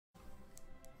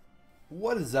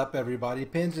What is up, everybody?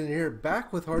 Panzernator here,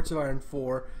 back with Hearts of Iron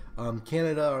 4.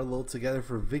 Canada are a little together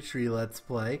for victory let's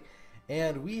play.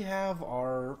 And we have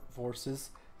our forces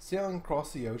sailing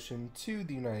across the ocean to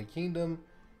the United Kingdom,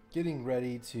 getting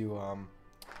ready to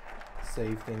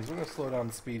save things. We're going to slow down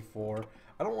to speed 4.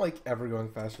 I don't like ever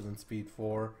going faster than speed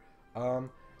 4. And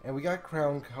we got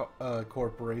Crown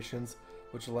corporations,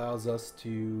 which allows us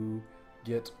to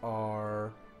get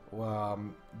our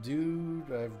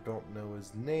dude, I don't know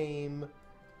his name.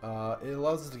 It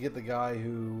allows us to get the guy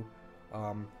who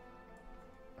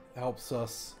helps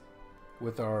us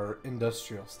with our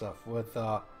industrial stuff, with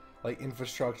like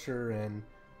infrastructure and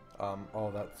all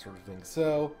that sort of thing.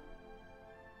 So,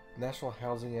 National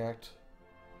Housing Act.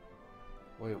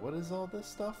 Wait, what is all this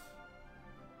stuff?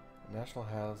 National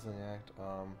Housing Act.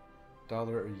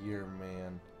 Dollar a year,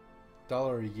 man.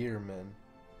 Dollar a year, man.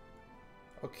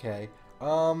 Okay.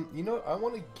 You know what? I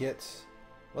want to get...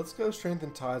 Let's go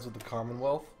strengthen ties with the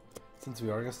Commonwealth, since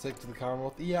we are going to stick to the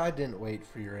Commonwealth. Yeah, I didn't wait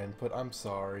for your input. I'm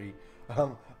sorry.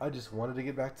 I just wanted to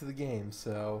get back to the game,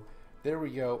 so there we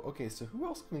go. Okay, so who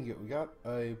else can we get? We got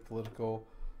a political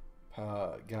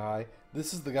guy.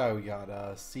 This is the guy we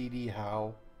got, C.D.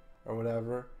 Howe, or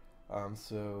whatever.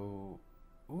 So...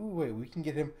 Ooh, wait, we can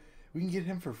get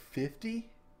him for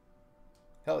 50?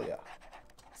 Hell yeah.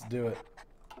 Let's do it.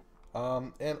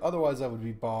 And otherwise I would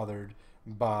be bothered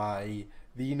by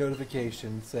the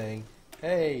notification saying,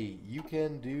 hey, you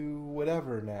can do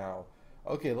whatever now.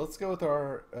 Okay, let's go with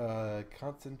our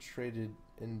concentrated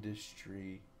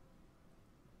industry.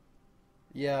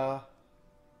 Yeah.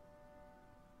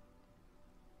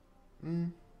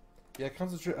 Yeah,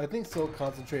 I think still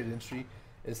concentrated industry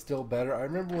is still better. I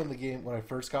remember when I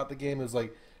first got the game, it was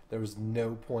like there was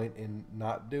no point in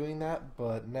not doing that,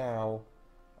 but now,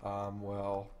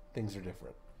 well, things are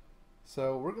different.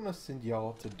 So we're gonna send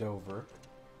y'all to Dover.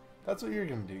 That's what you're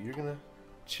gonna do. You're gonna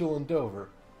chill in Dover.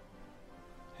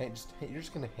 You're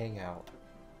just gonna hang out.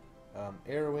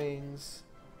 Air wings,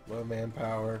 low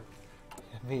manpower.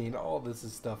 I mean, all this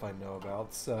is stuff I know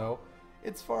about, so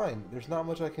it's fine. There's not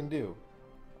much I can do.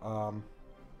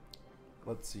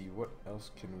 Let's see, what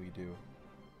else can we do?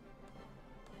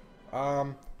 I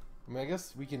mean, I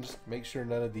guess we can just make sure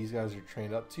none of these guys are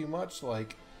trained up too much.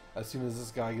 Like, as soon as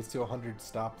this guy gets to 100,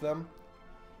 stop them.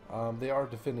 They are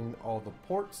defending all the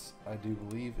ports, I do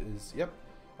believe is... Yep.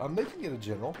 They can get a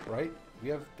general, right?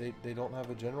 They don't have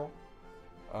a general.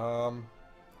 Kinda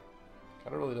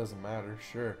really doesn't matter.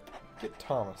 Sure. Get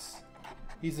Thomas.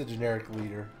 He's a generic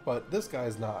leader, but this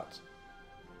guy's not.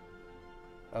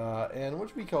 And what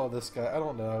do we call this guy? I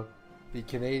don't know. The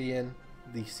Canadian,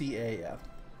 the CAF,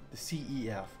 the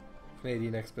CEF,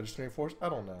 Canadian Expeditionary Force. I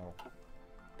don't know.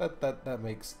 That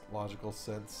makes logical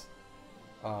sense.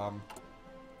 You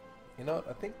know what?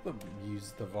 I think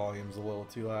the volume's a little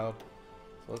too loud.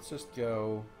 So let's just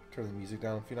go turn the music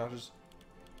down a few notches.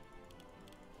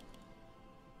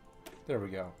 There we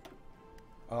go.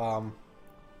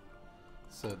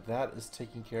 So that is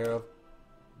taken care of.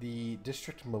 The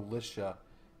district militia.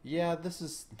 Yeah, this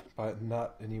is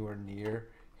not anywhere near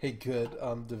a good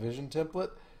division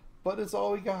template, but it's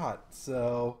all we got,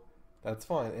 so that's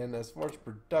fine. And as far as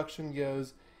production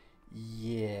goes,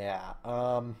 yeah.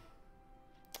 Why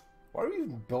are we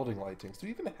even building light tanks? Do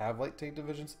we even have light tank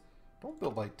divisions? Don't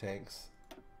build light tanks.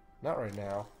 Not right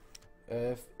now.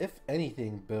 If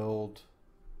anything, build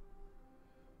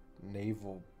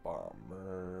naval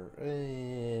bomber.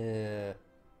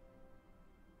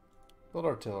 Build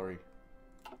artillery.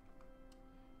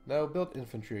 No, build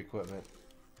infantry equipment.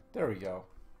 There we go.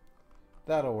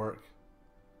 That'll work.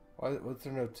 What's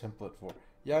there no template for?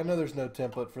 Yeah, I know there's no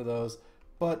template for those,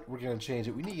 but we're going to change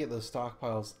it. We need to get those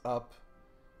stockpiles up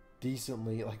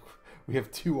decently. Like, we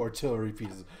have 2 artillery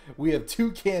pieces. We have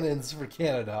 2 cannons for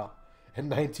Canada in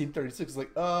 1936.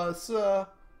 Like, sir,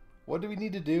 what do we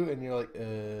need to do? And you're like,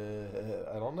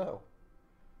 I don't know.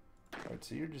 Alright,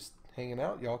 so you're just hanging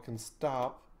out. Y'all can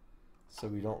stop. So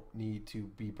we don't need to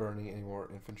be burning any more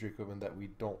infantry equipment that we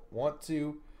don't want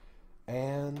to.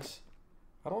 And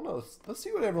I don't know. Let's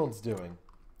see what everyone's doing.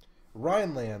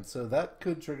 Rhineland. So that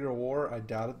could trigger a war. I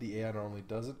doubt it. The AI normally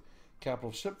doesn't.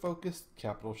 Capital ship focused.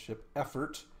 Capital ship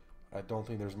effort. I don't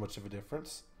think there's much of a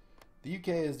difference. The UK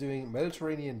is doing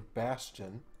Mediterranean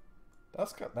bastion.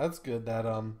 That's good. That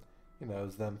you know,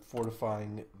 is them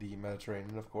fortifying the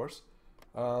Mediterranean, of course.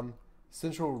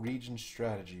 Central region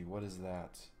strategy. What is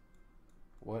that?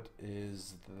 What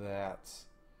is that?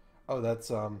 Oh,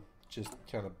 that's just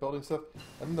kind of building stuff.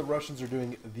 And then the Russians are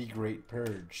doing the Great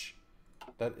Purge.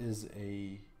 That is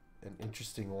an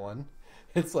interesting one.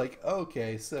 It's like,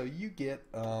 okay, so you get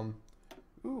ooh,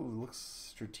 looks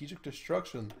strategic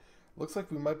destruction. Looks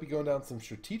like we might be going down some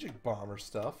strategic bomber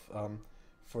stuff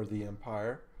for the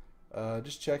Empire.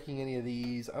 Just checking any of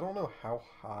these. I don't know how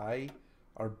high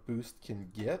our boost can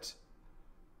get,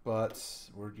 but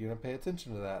we're gonna pay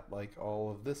attention to that, like all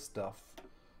of this stuff.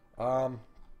 You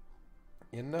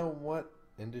know what?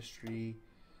 Industry.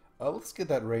 Let's get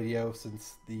that radio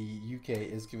since the UK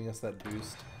is giving us that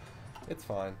boost. It's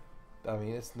fine. I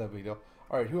mean, it's no big deal.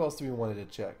 Alright, who else do we wanted to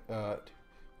check?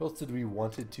 Who else did we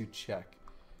wanted to check?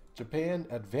 Japan,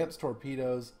 advanced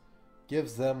torpedoes,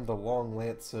 gives them the long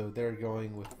lance, so they're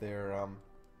going with their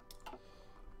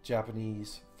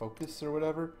Japanese focus or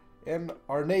whatever. And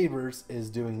our neighbors is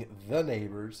doing the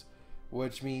neighbors,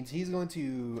 which means he's going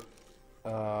to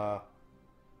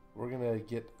we're gonna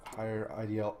get higher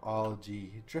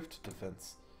ideology drift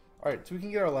defense. Alright, so we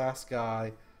can get our last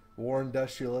guy, war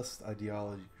industrialist,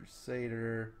 ideology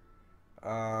crusader,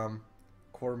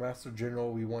 quartermaster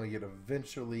general we want to get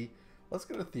eventually. Let's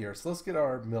get a theorist. Let's get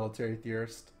our military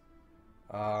theorist.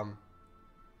 Yeah,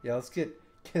 let's get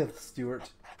Kenneth Stewart.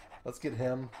 Let's get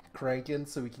him cranking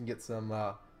so we can get some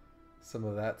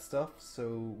of that stuff,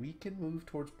 so we can move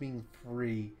towards being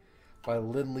free by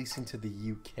lend-leasing to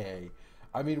the UK.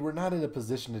 I mean, we're not in a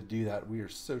position to do that. We are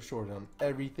so short on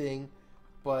everything,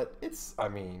 but it's, I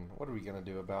mean, what are we gonna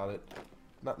do about it?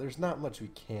 There's not much we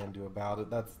can do about it.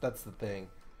 That's the thing.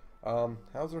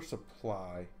 How's our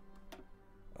supply?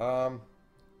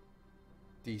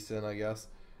 Decent, I guess.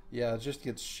 Yeah, it just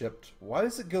gets shipped. Why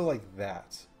does it go like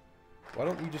that? Why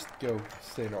don't you just go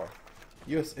stay north?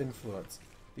 U.S. influence.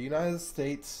 The United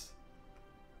States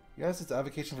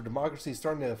advocacy for democracy is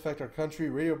starting to affect our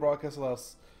country. Radio broadcasts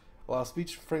allow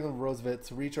speech from Franklin Roosevelt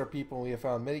to reach our people, and we have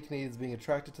found many Canadians being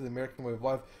attracted to the American way of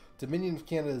life. Dominion of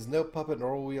Canada is no puppet,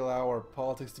 nor will we allow our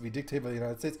politics to be dictated by the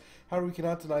United States. However, we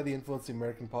cannot deny the influence the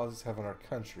American politics have on our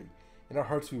country. In our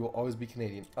hearts, we will always be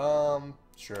Canadian.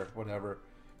 Sure, whatever.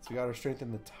 So we got to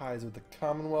strengthen the ties with the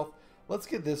Commonwealth. Let's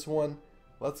get this one.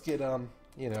 Let's get,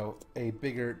 you know, a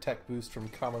bigger tech boost from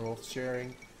Commonwealth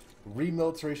sharing.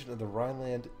 Remilitarization of the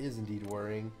Rhineland is indeed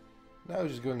worrying. Now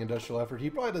he's just going industrial effort. He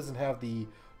probably doesn't have the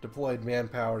deployed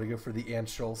manpower to go for the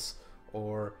Anschutz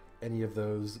or any of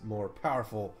those more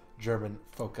powerful German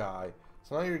foci.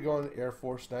 So now you're going Air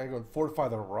Force. Now you're going Fortify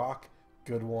the Rock.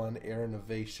 Good one. Air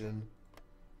Innovation.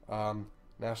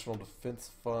 National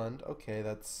Defense Fund. Okay,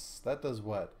 that does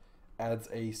what? Adds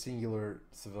a singular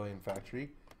civilian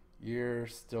factory. You're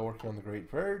still working on the Great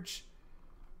Purge.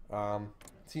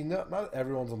 See, not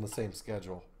everyone's on the same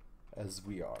schedule as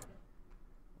we are.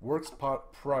 Works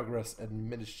Progress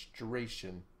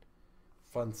Administration.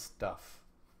 Fun stuff.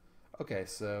 Okay,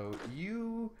 so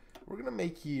we're going to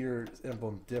make your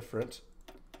emblem different.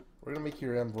 We're going to make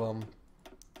your emblem,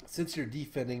 since you're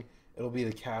defending, it'll be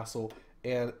the castle.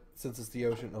 And since it's the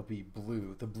ocean, it'll be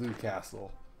blue, the blue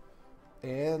castle.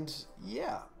 And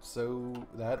yeah, so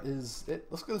that is it.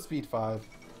 Let's go to Speed 5.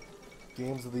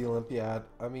 Games of the Olympiad.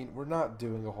 I mean, we're not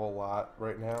doing a whole lot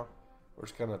right now. We're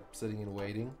just kind of sitting and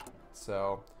waiting.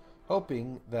 So,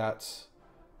 hoping that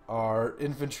our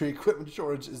infantry equipment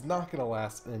shortage is not going to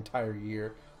last an entire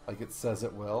year like it says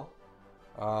it will.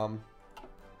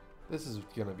 This is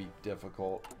going to be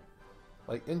difficult.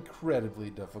 Like, incredibly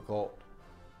difficult.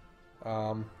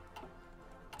 But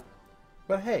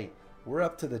hey, we're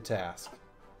up to the task.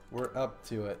 We're up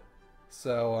to it.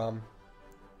 So,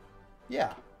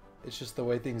 yeah. It's just the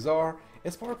way things are.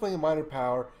 It's part of playing a minor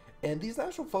power. And these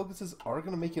national focuses are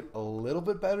going to make it a little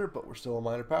bit better, but we're still a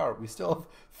minor power. We still have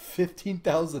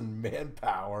 15,000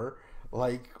 manpower.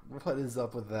 Like, what is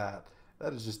up with that?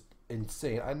 That is just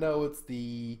insane. I know it's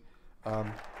the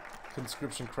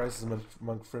conscription crisis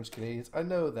among French Canadians. I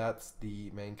know that's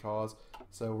the main cause.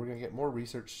 So we're going to get more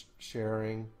research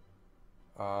sharing.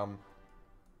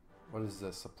 What is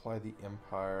this? Supply the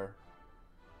Empire.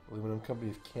 Aluminum Company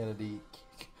of Kennedy.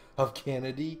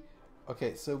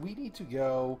 Okay, so we need to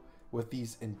go with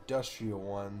these industrial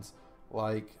ones.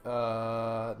 Like,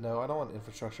 no, I don't want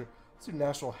infrastructure. Let's do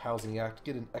National Housing Act.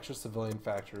 Get an extra civilian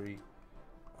factory.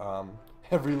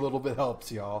 Every little bit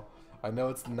helps, y'all. I know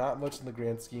it's not much in the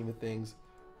grand scheme of things,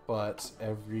 but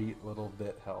every little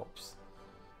bit helps.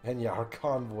 And yeah, our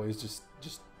convoy is just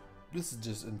this is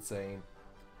just insane.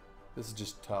 This is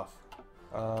just tough.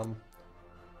 Can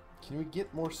we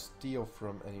get more steel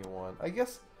from anyone? I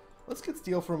guess let's get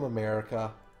steel from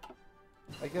America.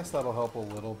 I guess that'll help a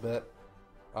little bit.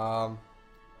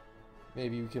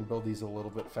 Maybe we can build these a little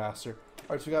bit faster.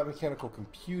 Alright, so we got mechanical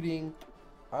computing.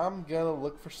 I'm gonna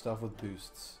look for stuff with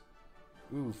boosts.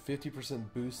 Ooh,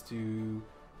 50% boost to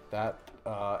that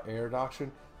air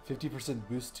doctrine. 50%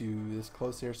 boost to this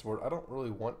close air support. I don't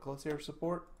really want close air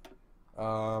support.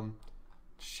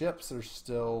 Ships are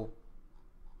still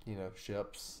you know,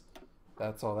 ships.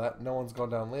 That's all that. No one's gone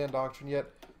down land doctrine yet.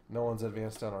 No one's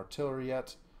advanced down artillery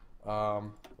yet.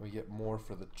 We get more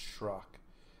for the truck.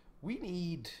 We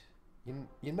need,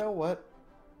 you know what?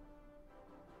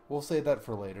 We'll save that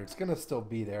for later. It's gonna still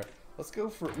be there. Let's go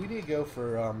for, we need to go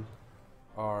for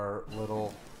our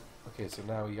little, okay, so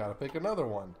now we gotta pick another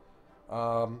one.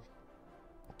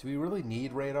 Do we really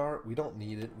need radar? We don't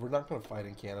need it. We're not gonna fight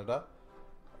in Canada.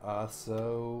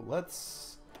 So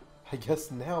let's, I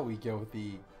guess now we go with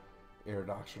the air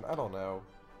doctrine. I don't know.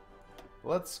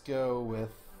 Let's go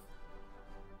with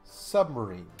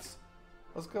submarines.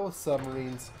 Let's go with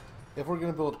submarines. If we're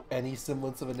going to build any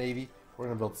semblance of a navy, we're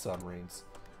going to build submarines.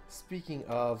 Speaking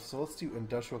of, so let's do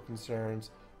industrial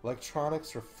concerns,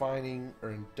 electronics, refining,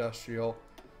 or industrial.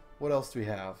 What else do we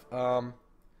have?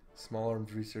 Small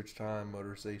arms research time,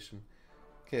 motorization.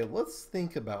 Okay, let's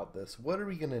think about this. What are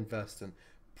we going to invest in?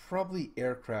 Probably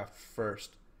aircraft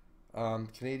first.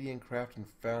 Canadian craft and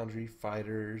foundry,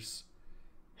 fighters,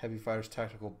 heavy fighters,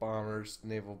 tactical bombers,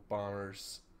 naval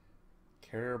bombers,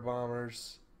 carrier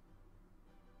bombers,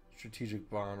 strategic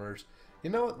bombers. You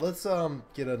know what? Let's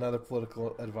get another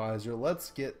political advisor.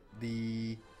 Let's get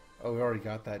the, oh, we already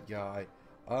got that guy.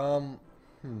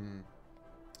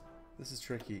 This is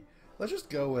tricky. Let's just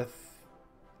go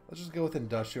with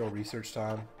industrial research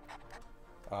time.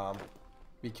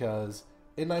 Because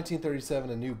in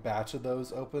 1937 a new batch of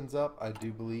those opens up, I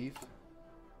do believe.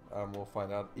 We'll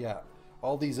find out. Yeah,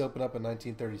 all these open up in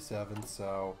 1937,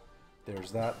 so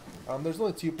there's that. There's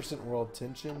only 2% world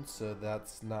tension, so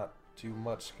that's not too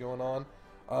much going on.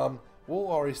 We'll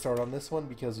already start on this one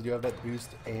because we do have that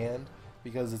boost, and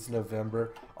because it's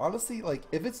November. Honestly, like,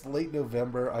 if it's late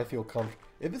November, I feel comfortable.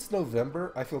 If it's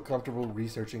November, I feel comfortable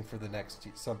researching for the next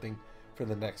something for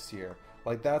the next year.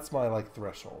 Like, that's my, like,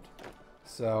 threshold.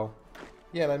 So,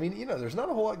 yeah, and I mean, you know, there's not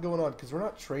a whole lot going on because we're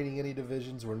not training any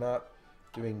divisions. We're not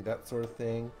doing that sort of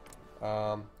thing.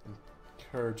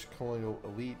 Encourage colonial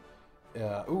elite.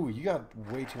 Ooh, you got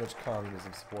way too much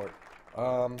communism support.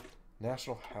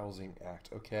 National Housing Act.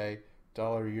 Okay.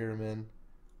 Dollar Yearman.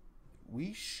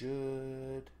 We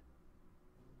should...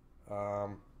 I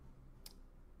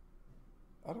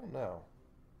don't know.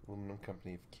 Aluminum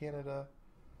Company of Canada.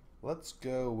 Let's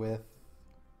go with...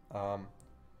 Let's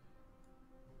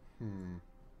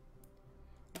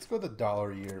go with the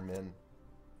Dollar Yearman.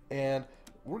 And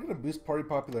we're going to boost party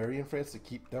popularity in France to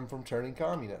keep them from turning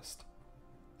communist.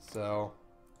 So,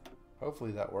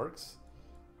 hopefully that works.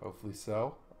 Hopefully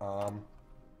so.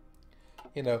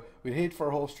 You know, we'd hate for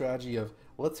our whole strategy of,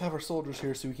 let's have our soldiers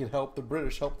here so we can help the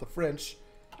British, help the French.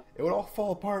 It would all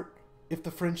fall apart if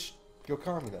the French go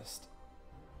communist.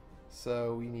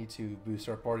 So we need to boost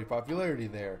our party popularity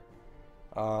there.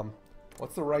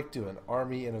 What's the Reich doing?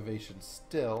 Army innovation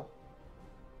still.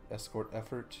 Escort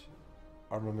effort.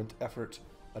 Armament effort.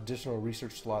 Additional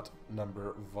research slot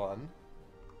number 1.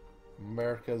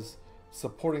 America's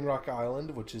supporting Rock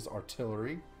Island, which is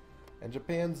artillery. And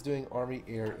Japan's doing Army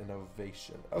Air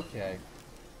Innovation. Okay.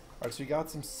 Alright, so we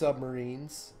got some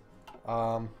submarines.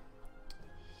 I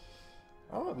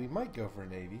don't know, we might go for a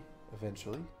Navy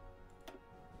eventually.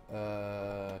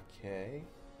 Okay.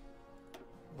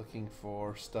 Looking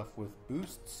for stuff with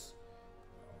boosts.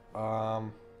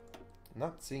 Not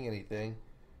seeing anything.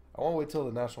 I want to wait till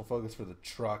the national focus for the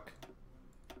truck.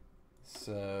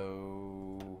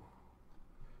 So...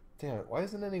 Damn it, why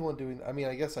isn't anyone doing... I mean,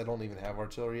 I guess I don't even have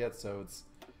artillery yet, so it's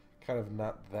kind of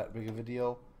not that big of a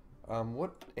deal.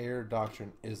 What air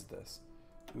doctrine is this?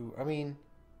 Ooh, I mean...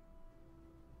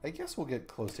 I guess we'll get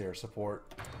close air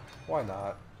support. Why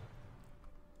not?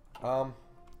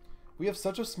 We have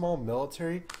such a small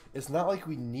military, it's not like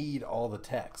we need all the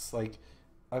techs. Like,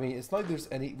 I mean, it's not like there's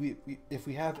any... if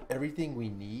we have everything we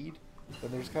need, then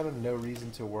there's kind of no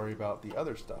reason to worry about the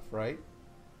other stuff, right?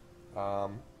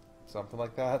 Something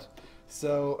like that.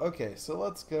 So, okay, so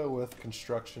let's go with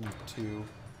construction 2.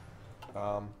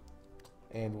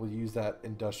 And we'll use that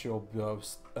industrial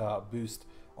boost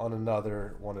on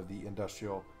another one of the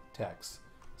industrial techs.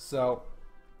 So,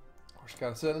 we're just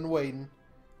kind of sitting and waiting,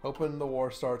 hoping the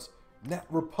war starts. Now,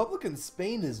 Republican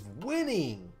Spain is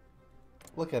winning!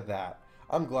 Look at that.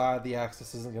 I'm glad the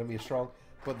Axis isn't going to be as strong,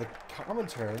 but the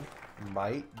Comintern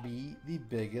might be the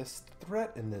biggest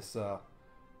threat in this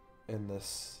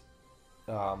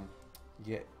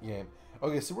game.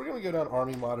 Okay, so we're going to go down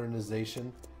army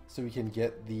modernization so we can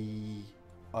get the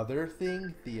other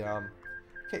thing. The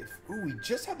okay, ooh, we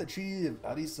just had the Treaty of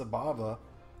Addis Ababa.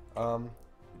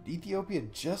 Ethiopia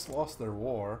just lost their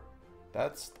war.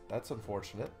 That's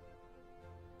unfortunate.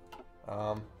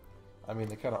 I mean,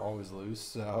 they kind of always lose,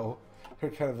 so they're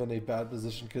kind of in a bad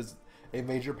position because a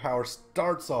major power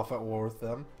starts off at war with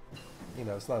them. You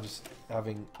know, it's not just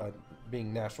having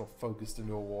being national focused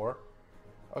into a war.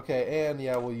 Okay, and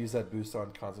yeah, we'll use that boost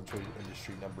on concentrated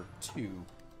industry number 2.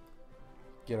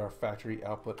 Get our factory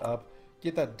output up.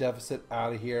 Get that deficit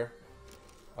out of here.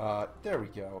 There we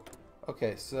go.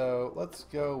 Okay, so let's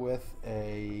go with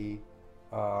a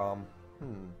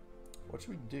what should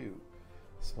we do?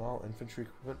 Small infantry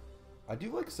equipment. I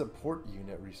do like support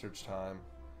unit research time.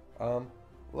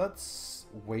 Let's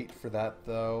wait for that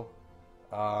though.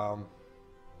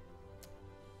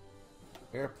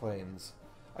 Airplanes.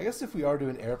 I guess if we are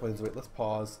doing airplanes, wait, let's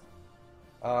pause.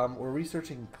 We're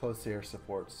researching close air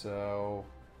support, so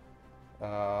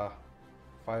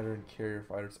fighter and carrier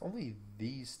fighters. Only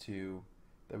these two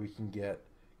that we can get.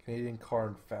 Canadian Car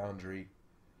and Foundry.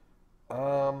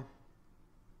 I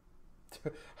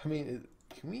mean,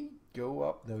 can we go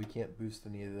up? No, we can't boost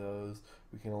any of those.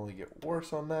 We can only get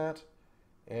worse on that.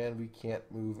 And we can't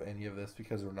move any of this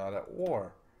because we're not at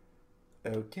war.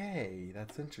 Okay,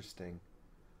 that's interesting.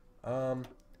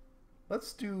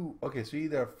 Let's do... Okay, so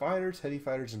either fighters, heavy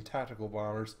fighters, and tactical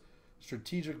bombers.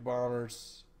 Strategic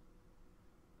bombers.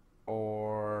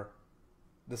 Or...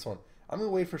 this one. I'm going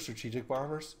to wait for strategic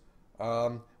bombers.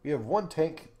 We have one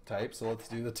tank type, so let's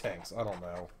do the tanks. I don't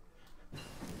know.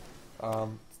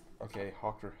 Okay,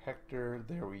 Hawker Hector.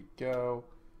 There we go.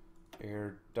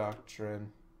 Air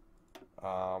Doctrine.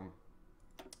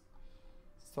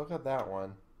 Still got that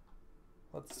one.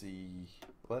 Let's see.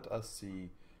 Let us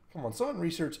see. Come on, someone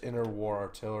research interwar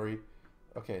artillery.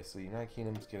 Okay, so the United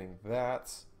Kingdom's getting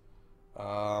that.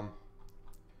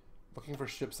 Looking for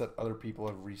ships that other people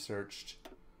have researched.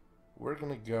 We're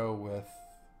gonna go with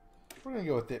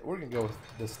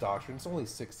this doctrine. It's only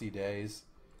 60 days.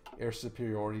 Air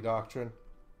superiority doctrine.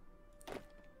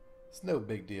 It's no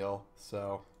big deal.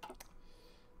 So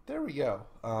there we go.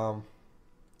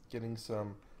 Getting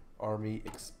some army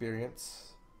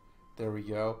experience. There we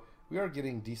go. We are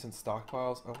getting decent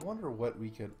stockpiles. I wonder what we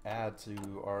could add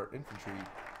to our infantry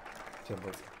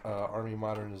templates. Army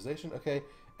modernization. Okay,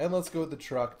 and let's go with the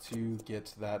truck to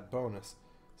get that bonus.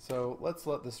 So let's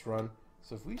let this run.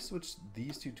 So if we switch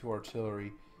these two to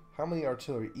artillery, how many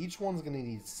artillery? Each one's going to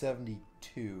need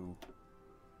 72.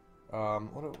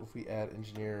 What if we add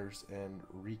engineers and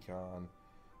recon?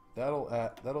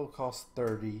 That'll cost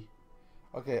 30.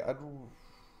 Okay,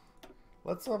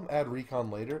 let's add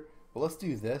recon later. But let's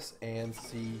do this and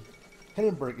see.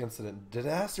 Hindenburg incident.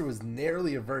 Disaster was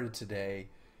narrowly averted today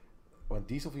when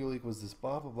diesel fuel leak was this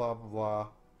blah blah blah blah blah.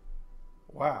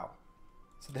 Wow.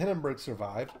 So the Hindenburg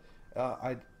survived.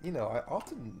 I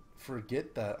often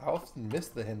forget that. I often miss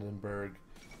the Hindenburg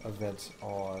event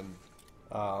on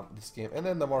this game, and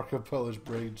then the Marco Polish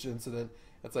Bridge incident.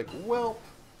 It's like, well,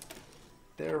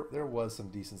 there was some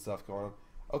decent stuff going on.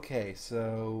 Okay,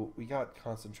 so we got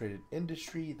concentrated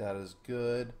industry. That is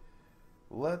good.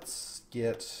 Let's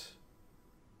get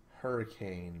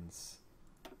hurricanes.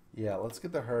 Yeah, let's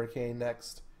get the hurricane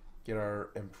next. Get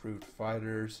our improved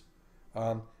fighters.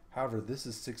 However, this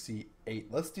is 68.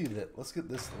 Let's do that. Let's get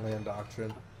this land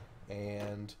doctrine.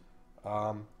 And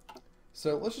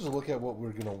so let's just look at what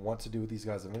we're going to want to do with these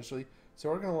guys eventually. So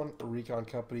we're going to want a recon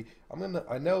company.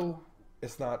 I know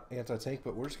it's not anti-tank,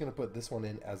 but we're just going to put this one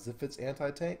in as if it's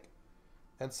anti-tank.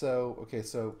 And so, okay,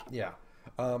 so yeah.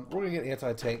 We're going to get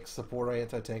anti-tank, support our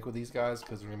anti-tank with these guys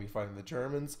because we're going to be fighting the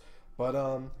Germans. But,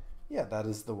 yeah, that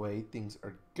is the way things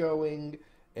are going.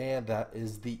 And that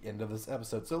is the end of this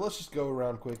episode. So let's just go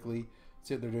around quickly,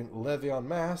 see what they're doing. Levy en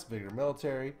masse, bigger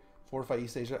military, fortify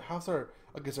East Asia.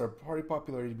 I guess our party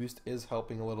popularity boost is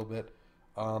helping a little bit.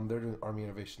 They're doing army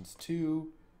innovations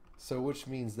too. So which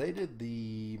means they did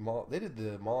not the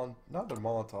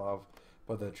Molotov,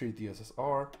 but the Treaty of the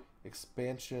USSR.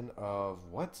 Expansion of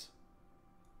what?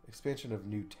 Expansion of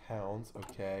new towns.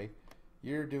 Okay,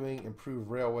 you're doing improved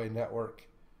railway network.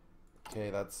 Okay,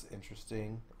 that's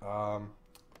interesting.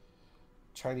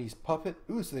 Chinese puppet.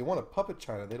 Ooh, so they want to puppet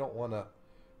China. They don't want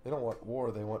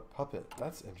war. They want puppet.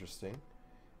 That's interesting.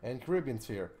 And Caribbean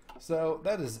sphere. So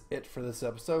that is it for this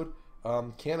episode.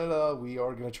 Canada, we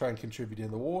are going to try and contribute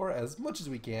in the war as much as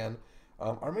we can.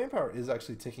 Our manpower is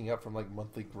actually ticking up from like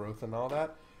monthly growth and all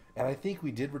that. And I think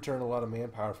we did return a lot of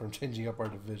manpower from changing up our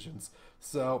divisions.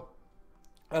 So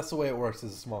that's the way it works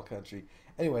as a small country.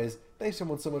 Anyways, thanks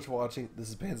everyone so much for watching. This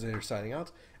is Panzernator signing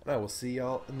out, and I will see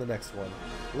y'all in the next one.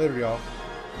 Later, y'all.